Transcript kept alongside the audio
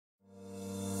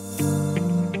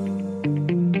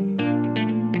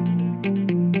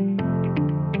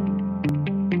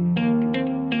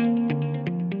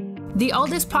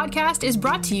Alldus podcast is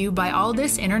brought to you by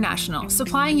Alldus International,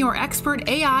 supplying your expert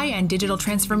AI and digital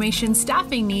transformation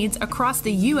staffing needs across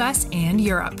the US and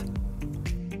Europe.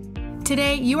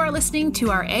 Today, you are listening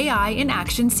to our AI in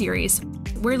Action series,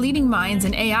 where leading minds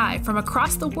in AI from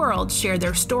across the world share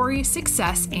their story,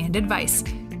 success, and advice.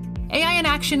 AI in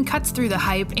Action cuts through the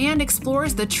hype and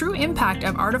explores the true impact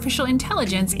of artificial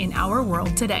intelligence in our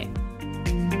world today.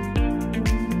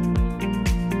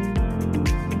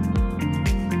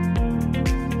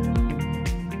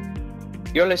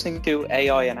 You're listening to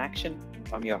AI in Action.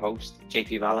 I'm your host,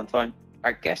 JP Valentine.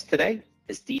 Our guest today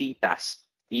is Deedy.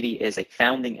 Deedy is a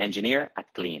founding engineer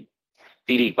at Glean.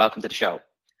 Deedy, welcome to the show.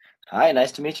 Hi,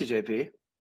 nice to meet you, JP.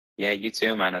 Yeah, you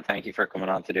too, man, and thank you for coming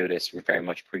on to do this. We very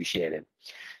much appreciate it.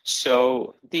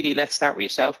 So, Deedy, let's start with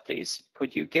yourself, please.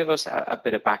 Could you give us a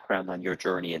bit of background on your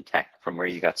journey in tech, from where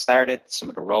you got started, some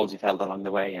of the roles you've held along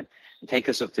the way, and take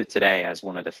us up to today as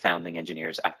one of the founding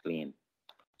engineers at Glean?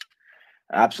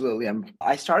 Absolutely.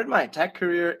 I started my tech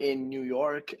career in New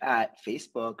York at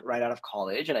Facebook right out of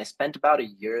college, and I spent about a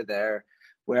year there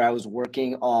where I was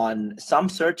working on some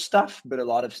search stuff, but a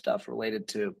lot of stuff related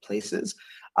to places.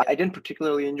 I didn't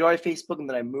particularly enjoy Facebook, and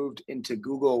then I moved into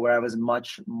Google, where I was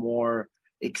much more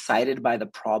excited by the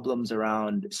problems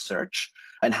around search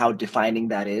and how defining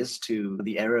that is to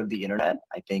the era of the internet.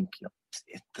 I think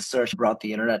the search brought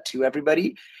the internet to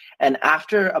everybody. And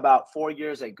after about 4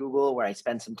 years at Google, where I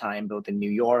spent some time both in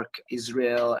New York,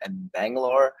 Israel, and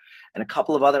Bangalore, and a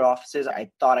couple of other offices, I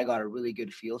thought I got a really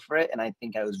good feel for it. And I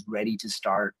think I was ready to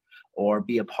start or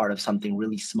be a part of something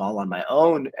really small on my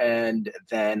own. And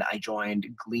then I joined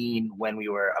Glean when we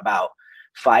were about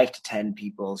 5 to 10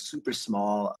 people, super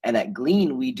small. And at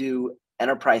Glean, we do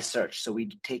enterprise search. So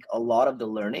we take a lot of the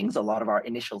learnings. A lot of our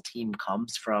initial team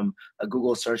comes from a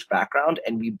Google search background,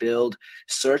 and we build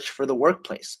search for the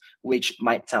workplace, which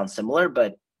might sound similar,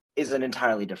 but is an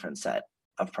entirely different set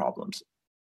of problems.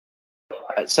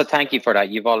 So thank you for that.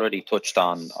 You've already touched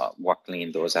on what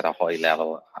Glean does at a high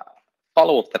level.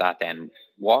 Follow up to that then,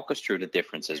 walk us through the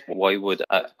differences. Why would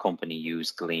a company use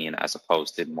Glean as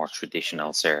opposed to more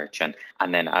traditional search? And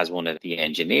then as one of the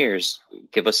engineers,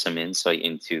 give us some insight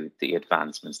into the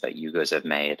advancements that you guys have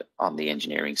made on the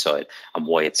engineering side and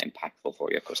why it's impactful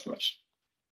for your customers.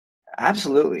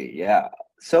 Absolutely, yeah.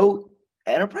 So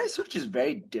enterprise search is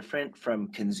very different from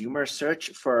consumer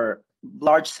search for a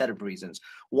large set of reasons.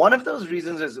 One of those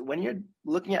reasons is when you're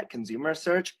looking at consumer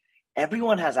search,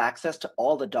 everyone has access to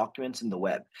all the documents in the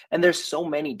web. And there's so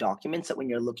many documents that when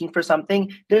you're looking for something,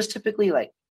 there's typically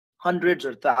like hundreds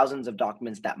or thousands of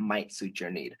documents that might suit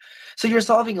your need. So you're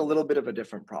solving a little bit of a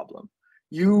different problem.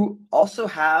 You also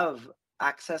have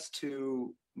access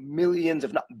to millions,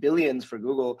 if not billions for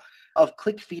Google, of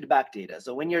click feedback data.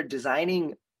 So when you're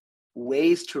designing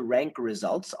ways to rank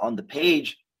results on the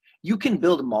page, you can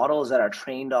build models that are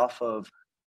trained off of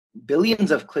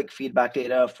billions of click feedback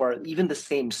data for even the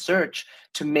same search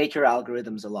to make your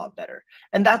algorithms a lot better.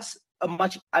 And that's a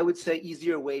much, I would say,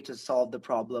 easier way to solve the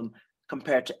problem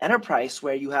compared to enterprise,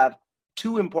 where you have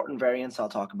two important variants I'll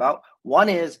talk about. One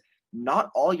is not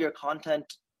all your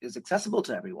content is accessible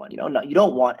to everyone. You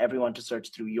don't want everyone to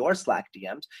search through your Slack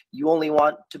DMs. You only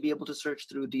want to be able to search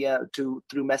through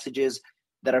through messages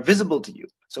that are visible to you.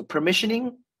 So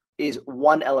permissioning is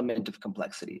one element of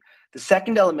complexity. The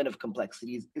second element of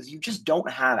complexity is you just don't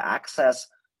have access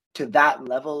to that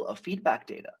level of feedback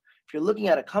data. If you're looking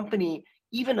at a company,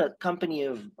 even a company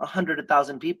of 100,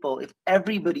 1,000 people, if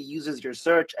everybody uses your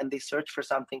search and they search for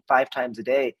something 5 times a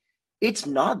day, it's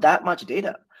not that much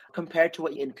data compared to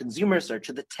what in consumer search.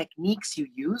 The techniques you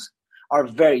use are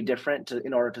very different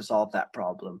in order to solve that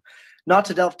problem. Not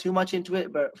to delve too much into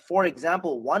it, but for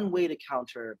example, one way to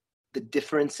counter the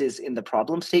differences in the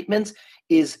problem statements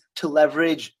is to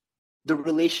leverage the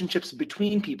relationships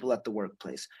between people at the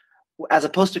workplace. As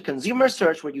opposed to consumer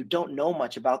search, where you don't know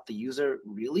much about the user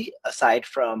really, aside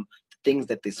from the things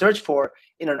that they search for,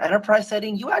 in an enterprise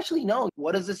setting, you actually know,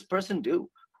 what does this person do?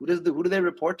 Who do they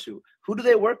report to? Who do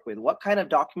they work with? What kind of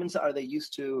documents are they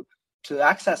used to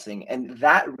accessing? And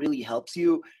that really helps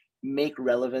you make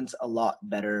relevance a lot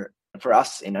better for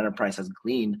us in enterprise as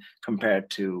Glean compared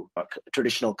to a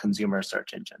traditional consumer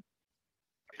search engine.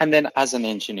 And then as an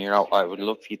engineer, I would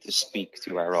love for you to speak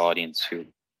to our audience, who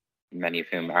many of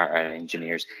whom are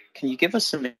engineers. Can you give us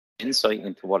some insight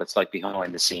into what it's like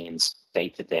behind the scenes, day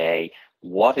to day,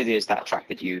 what it is that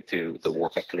attracted you to the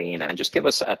work at Glean, and just give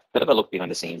us a bit of a look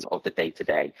behind the scenes of the day to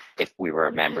day if we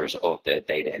were members of the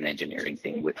data and engineering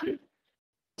team with you?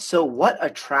 So what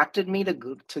attracted me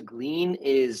to Glean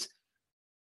is,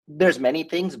 there's many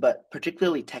things, but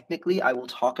particularly technically, I will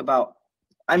talk about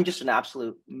I'm just an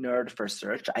absolute nerd for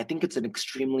search. I think it's an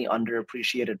extremely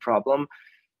underappreciated problem.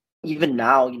 Even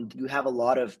now, you have a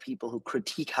lot of people who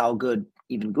critique how good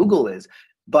even Google is,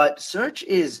 but search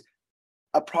is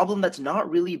a problem that's not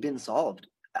really been solved.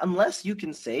 Unless you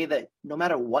can say that no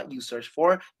matter what you search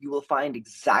for, you will find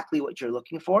exactly what you're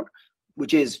looking for,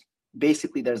 which is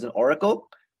basically there's an oracle,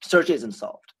 search isn't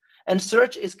solved. And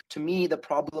search is, to me, the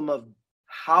problem of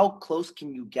how close can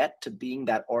you get to being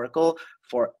that oracle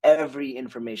for every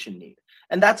information need.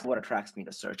 And that's what attracts me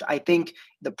to search. I think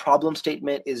the problem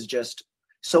statement is just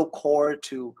so core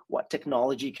to what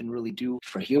technology can really do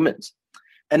for humans.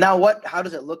 And now how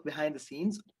does it look behind the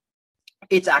scenes?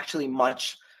 It's actually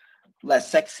much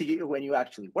less sexy when you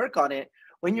actually work on it.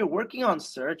 When you're working on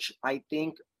search, I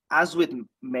think, as with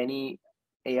many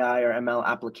AI or ML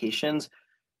applications,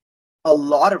 a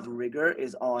lot of rigor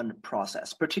is on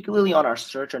process, particularly on our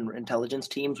search and intelligence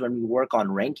teams when we work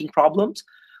on ranking problems.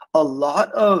 A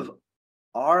lot of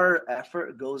our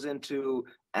effort goes into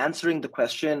answering the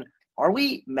question, are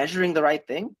we measuring the right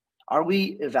thing? Are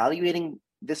we evaluating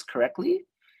this correctly?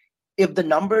 If the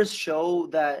numbers show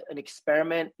that an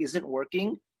experiment isn't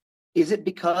working, is it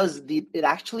because it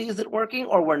actually isn't working,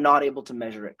 or we're not able to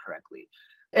measure it correctly?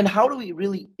 And how do we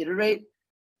really iterate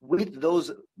with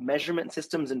those measurement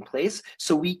systems in place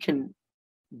so we can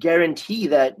guarantee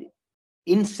that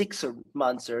in 6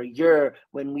 months or a year,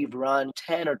 when we've run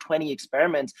 10 or 20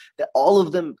 experiments, that all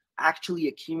of them actually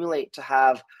accumulate to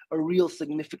have a real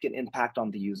significant impact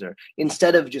on the user,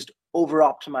 instead of just over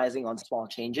optimizing on small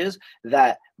changes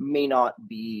that may not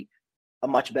be a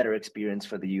much better experience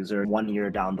for the user 1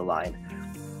 year down the line.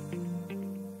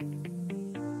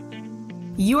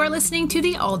 You are listening to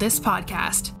the Alldus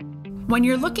podcast. When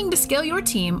you're looking to scale your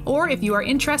team, or if you are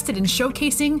interested in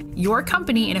showcasing your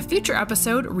company in a future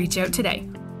episode, reach out today.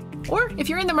 Or if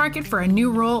you're in the market for a new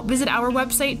role, visit our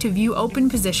website to view open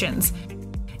positions,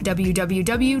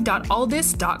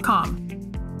 www.alldus.com.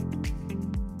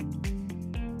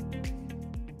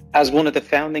 As one of the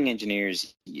founding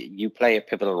engineers, you play a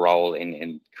pivotal role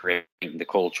in creating the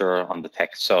culture on the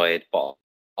tech side, but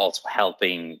also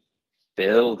helping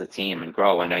build the team and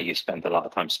grow. I know you spent a lot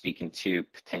of time speaking to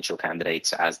potential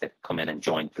candidates as they come in and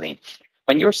join Glean.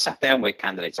 When you're sat down with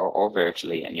candidates or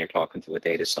virtually and you're talking to a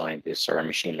data scientist or a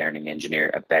machine learning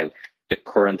engineer about the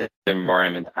current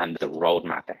environment and the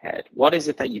roadmap ahead, what is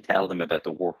it that you tell them about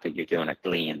the work that you're doing at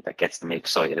Glean that gets them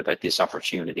excited about this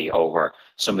opportunity over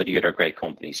some of the other great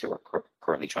companies who are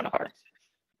currently trying to hire?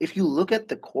 If you look at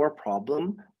the core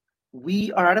problem,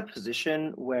 we are at a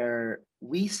position where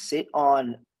we sit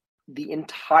on the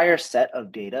entire set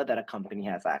of data that a company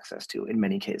has access to in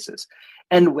many cases.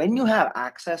 And when you have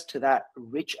access to that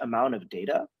rich amount of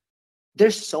data,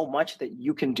 there's so much that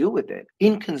you can do with it.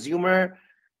 In consumer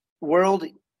world,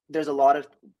 there's a lot of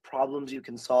problems you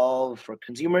can solve for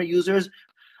consumer users.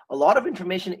 A lot of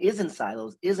information is in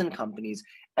silos, is in companies.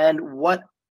 And what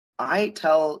I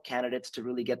tell candidates to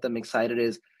really get them excited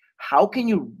is, how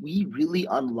can we really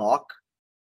unlock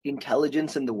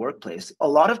intelligence in the workplace? A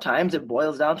lot of times it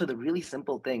boils down to the really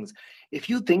simple things. If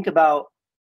you think about,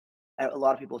 a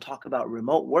lot of people talk about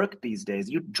remote work these days.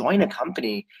 You join a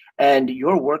company and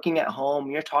you're working at home,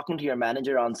 you're talking to your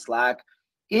manager on Slack.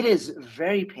 It is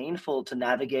very painful to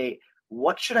navigate.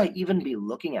 What should I even be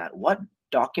looking at? What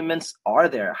documents are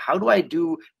there? How do I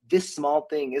do this small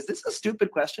thing? Is this a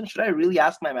stupid question? Should I really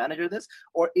ask my manager this?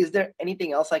 Or is there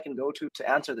anything else I can go to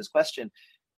answer this question?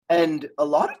 And a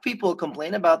lot of people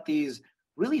complain about these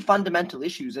really fundamental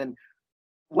issues. And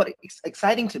what is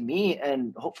exciting to me,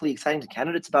 and hopefully exciting to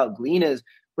candidates about Glean, is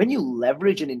when you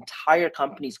leverage an entire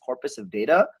company's corpus of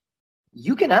data,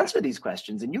 you can answer these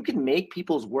questions and you can make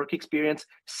people's work experience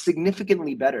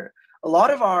significantly better. A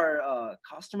lot of our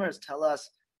customers tell us,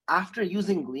 after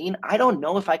using Glean, I don't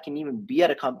know if I can even be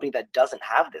at a company that doesn't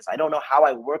have this. I don't know how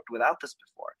I worked without this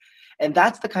before. And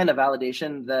that's the kind of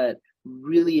validation that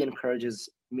really encourages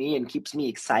me and keeps me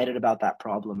excited about that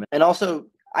problem. And also,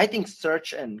 I think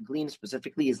search, and Glean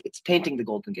specifically, it's painting the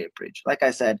Golden Gate Bridge. Like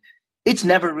I said, it's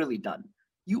never really done.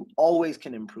 You always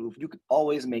can improve. You can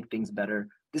always make things better.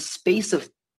 The space of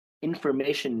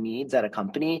information needs at a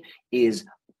company is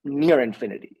near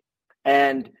infinity.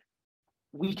 And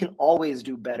we can always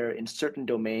do better in certain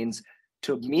domains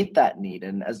to meet that need.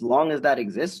 And as long as that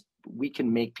exists, we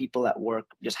can make people at work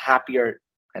just happier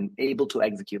and able to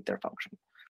execute their function.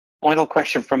 Final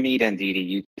question from me then, Deedy.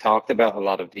 You talked about a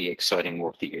lot of the exciting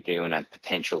work that you're doing and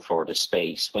potential for the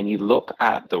space. When you look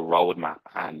at the roadmap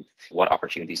and what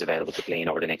opportunities available to Glean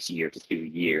over the next year to 2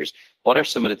 years, what are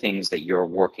some of the things that you're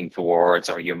working towards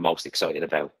or you're most excited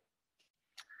about?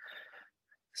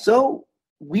 So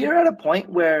we're at a point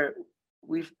where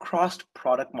we've crossed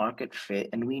product market fit,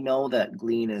 and we know that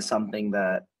Glean is something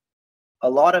that a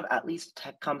lot of at least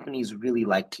tech companies really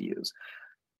like to use.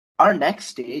 Our next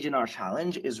stage in our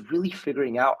challenge is really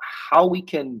figuring out how we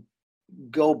can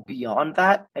go beyond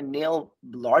that and nail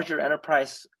larger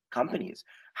enterprise companies.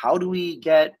 How do we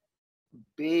get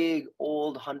big,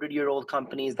 old, 100-year-old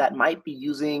companies that might be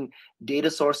using data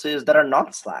sources that are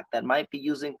not Slack, that might be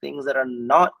using things that are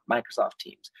not Microsoft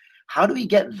Teams? How do we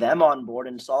get them on board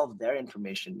and solve their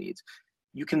information needs?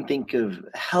 You can think of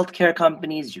healthcare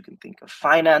companies, you can think of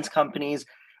finance companies,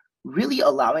 really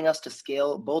allowing us to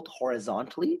scale both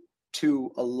horizontally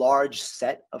to a large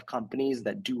set of companies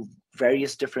that do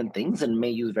various different things and may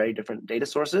use very different data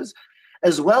sources,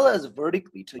 as well as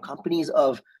vertically to companies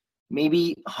of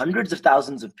maybe hundreds of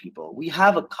thousands of people. We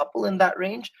have a couple in that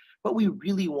range, but we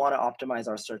really want to optimize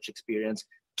our search experience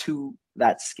to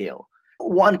that scale.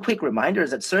 One quick reminder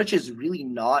is that search is really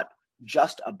not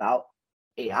just about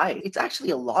AI. It's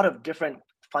actually a lot of different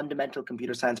fundamental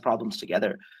computer science problems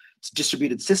together. It's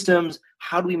distributed systems.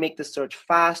 How do we make the search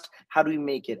fast? How do we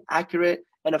make it accurate?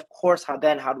 And of course, how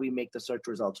do we make the search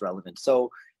results relevant?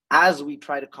 So as we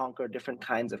try to conquer different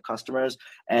kinds of customers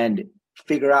and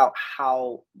figure out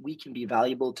how we can be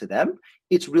valuable to them,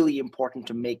 it's really important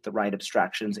to make the right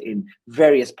abstractions in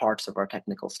various parts of our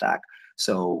technical stack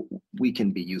so we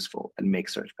can be useful and make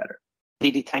search better.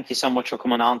 Deedy, thank you so much for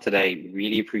coming on today.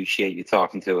 Really appreciate you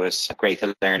talking to us. Great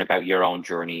to learn about your own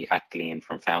journey at Glean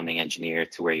from founding engineer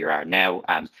to where you are now.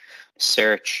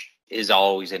 Search is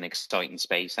always an exciting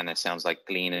space, and it sounds like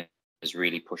Glean is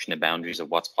really pushing the boundaries of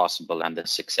what's possible, and the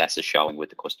success is showing with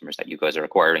the customers that you guys are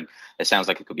acquiring. It sounds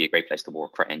like it could be a great place to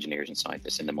work for engineers and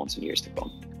scientists in the months and years to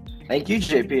come. Thank you,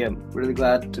 JP. I'm really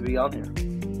glad to be on here.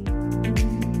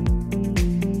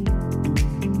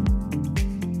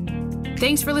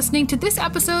 Thanks for listening to this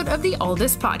episode of the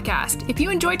Alldus podcast. If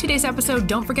you enjoyed today's episode,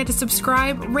 don't forget to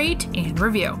subscribe, rate, and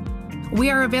review.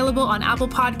 We are available on Apple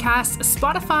Podcasts,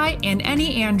 Spotify, and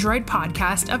any Android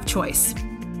podcast of choice.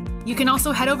 You can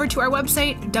also head over to our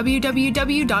website,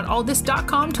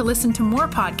 www.alldus.com, to listen to more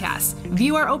podcasts,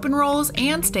 view our open roles,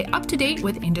 and stay up to date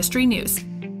with industry news.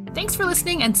 Thanks for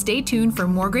listening, and stay tuned for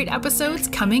more great episodes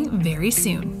coming very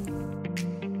soon.